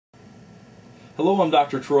Hello, I'm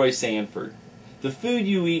Dr. Troy Sanford. The food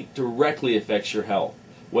you eat directly affects your health.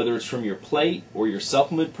 Whether it's from your plate or your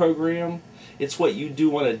supplement program, it's what you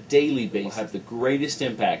do on a daily basis will have the greatest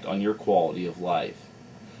impact on your quality of life.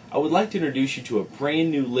 I would like to introduce you to a brand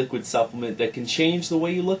new liquid supplement that can change the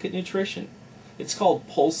way you look at nutrition. It's called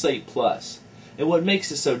Pulsate Plus. And what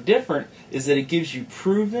makes it so different is that it gives you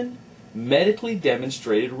proven, medically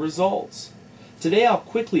demonstrated results. Today I'll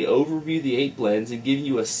quickly overview the 8 blends and give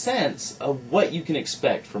you a sense of what you can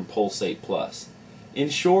expect from Pulsate Plus. In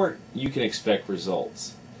short, you can expect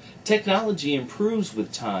results. Technology improves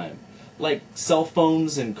with time, like cell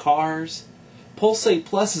phones and cars. Pulsate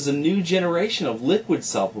Plus is a new generation of liquid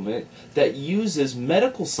supplement that uses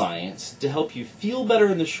medical science to help you feel better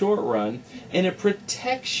in the short run, and it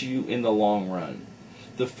protects you in the long run.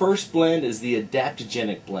 The first blend is the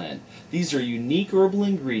adaptogenic blend. These are unique herbal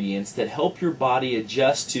ingredients that help your body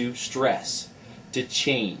adjust to stress, to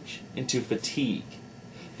change, and to fatigue.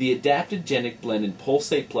 The adaptogenic blend in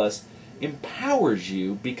Pulsate Plus empowers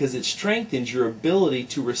you because it strengthens your ability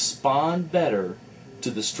to respond better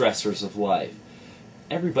to the stressors of life.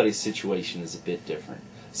 Everybody's situation is a bit different.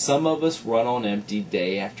 Some of us run on empty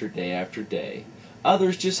day after day after day.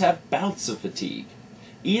 Others just have bouts of fatigue.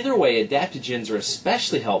 Either way, adaptogens are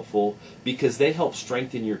especially helpful because they help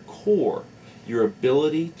strengthen your core, your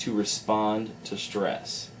ability to respond to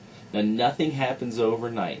stress. Now, nothing happens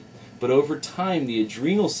overnight, but over time the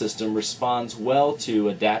adrenal system responds well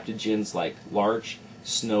to adaptogens like larch,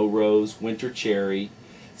 snow rose, winter cherry.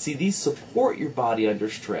 See, these support your body under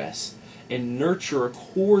stress and nurture a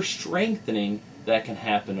core strengthening that can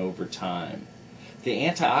happen over time. The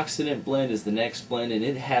antioxidant blend is the next blend, and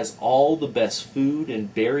it has all the best food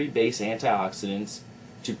and berry-based antioxidants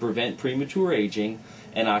to prevent premature aging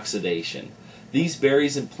and oxidation. These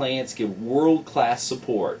berries and plants give world-class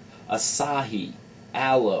support. Acai,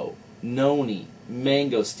 aloe, noni,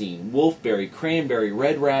 mangosteen, wolfberry, cranberry,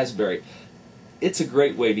 red raspberry. It's a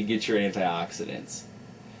great way to get your antioxidants.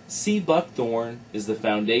 Sea buckthorn is the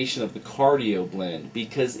foundation of the cardio blend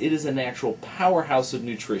because it is a natural powerhouse of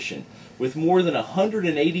nutrition with more than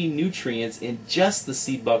 180 nutrients in just the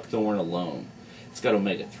sea buckthorn alone. It's got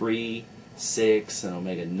omega-3, 6, and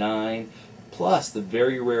omega-9, plus the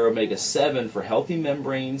very rare omega-7 for healthy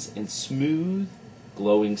membranes and smooth,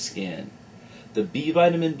 glowing skin. The B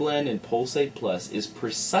vitamin blend in Pulsate Plus is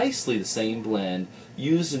precisely the same blend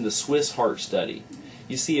used in the Swiss Heart Study.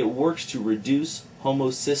 You see, it works to reduce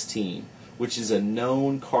homocysteine, which is a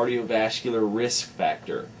known cardiovascular risk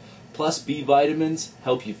factor. Plus, B vitamins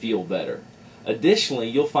help you feel better. Additionally,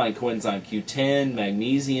 you'll find coenzyme Q10,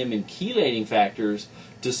 magnesium, and chelating factors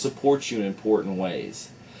to support you in important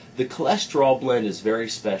ways. The cholesterol blend is very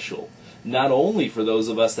special, not only for those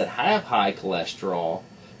of us that have high cholesterol,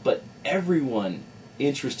 but everyone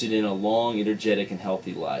interested in a long, energetic, and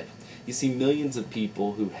healthy life. You see, millions of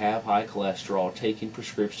people who have high cholesterol taking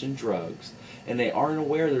prescription drugs, and they aren't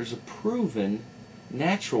aware there's a proven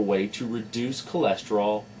natural way to reduce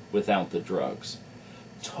cholesterol without the drugs.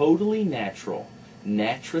 Totally natural,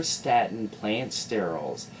 natristatin plant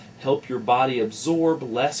sterols help your body absorb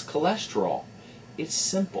less cholesterol. It's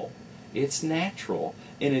simple, it's natural,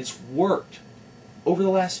 and it's worked. Over the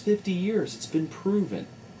last 50 years, it's been proven.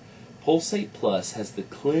 Pulsate Plus has the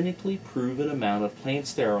clinically proven amount of plant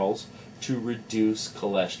sterols to reduce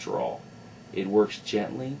cholesterol. It works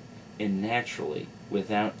gently and naturally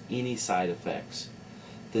without any side effects.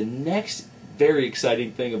 The next very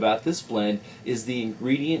exciting thing about this blend is the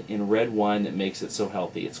ingredient in red wine that makes it so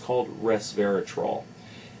healthy. It's called resveratrol.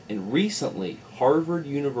 And recently, Harvard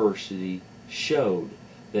University showed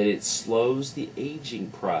that it slows the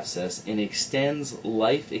aging process and extends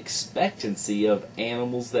life expectancy of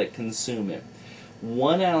animals that consume it.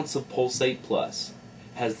 1 ounce of Pulsate Plus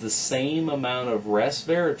has the same amount of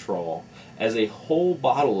resveratrol as a whole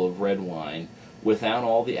bottle of red wine without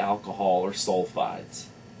all the alcohol or sulfides.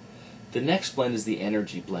 The next blend is the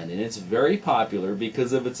energy blend, and it's very popular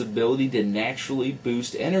because of its ability to naturally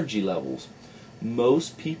boost energy levels.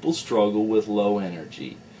 Most people struggle with low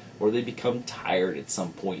energy, or they become tired at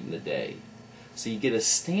some point in the day. So you get a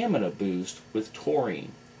stamina boost with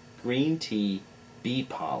taurine, green tea, bee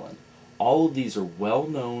pollen. All of these are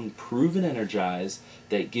well-known, proven energizers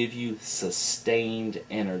that give you sustained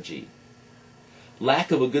energy.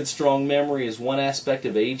 Lack of a good, strong memory is one aspect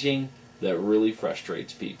of aging that really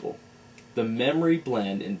frustrates people. The memory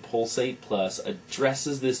blend in Pulsate Plus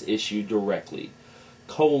addresses this issue directly.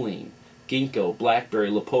 Choline, ginkgo, blackberry,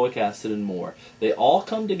 lipoic acid, and more. They all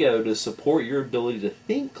come together to support your ability to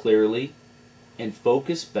think clearly and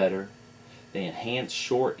focus better. They enhance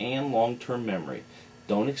short and long-term memory.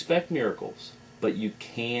 Don't expect miracles, but you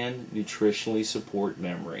can nutritionally support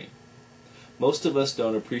memory. Most of us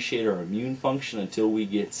don't appreciate our immune function until we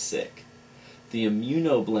get sick. The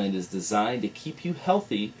Immunoblend is designed to keep you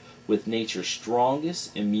healthy with nature's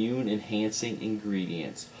strongest immune-enhancing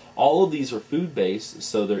ingredients. All of these are food-based,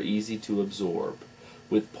 so they're easy to absorb.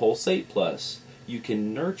 With Pulsate Plus, you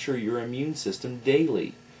can nurture your immune system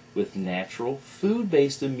daily with natural,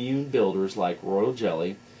 food-based immune builders like royal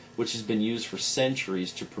jelly, which has been used for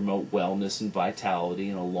centuries to promote wellness and vitality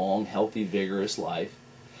and a long, healthy, vigorous life.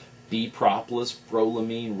 Bee propolis,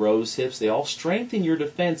 brolamine, rose hips, they all strengthen your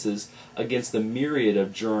defenses against the myriad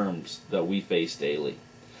of germs that we face daily.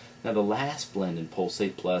 Now the last blend in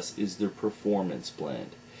Pulsate Plus is the Performance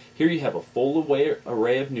Blend. Here you have a full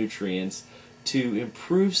array of nutrients to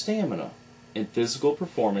improve stamina and physical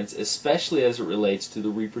performance, especially as it relates to the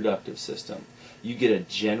reproductive system. You get a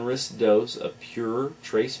generous dose of pure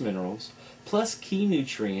trace minerals, plus key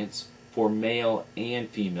nutrients for male and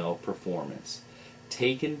female performance.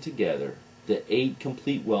 Taken together, the 8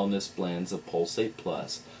 complete wellness blends of Pulsate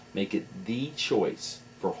Plus make it the choice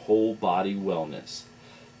for whole body wellness.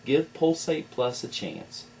 Give Pulsate Plus a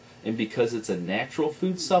chance, and because it's a natural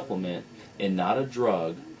food supplement and not a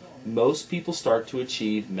drug, most people start to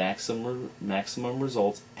achieve maximum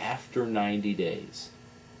results after 90 days.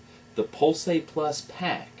 The Pulsate Plus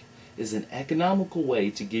pack is an economical way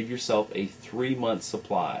to give yourself a 3-month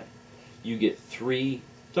supply. You get 3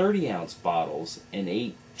 30-ounce bottles and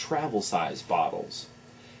 8 travel-size bottles.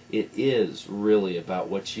 It is really about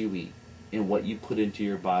what you eat and what you put into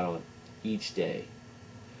your bottle each day.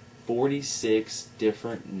 46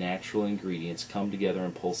 different natural ingredients come together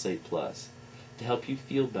in Pulsate Plus to help you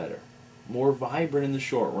feel better, more vibrant in the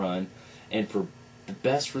short run, and for the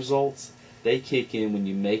best results, they kick in when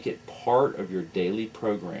you make it part of your daily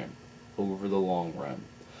program over the long run.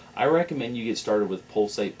 I recommend you get started with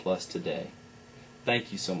Pulsate Plus today.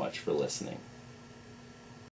 Thank you so much for listening.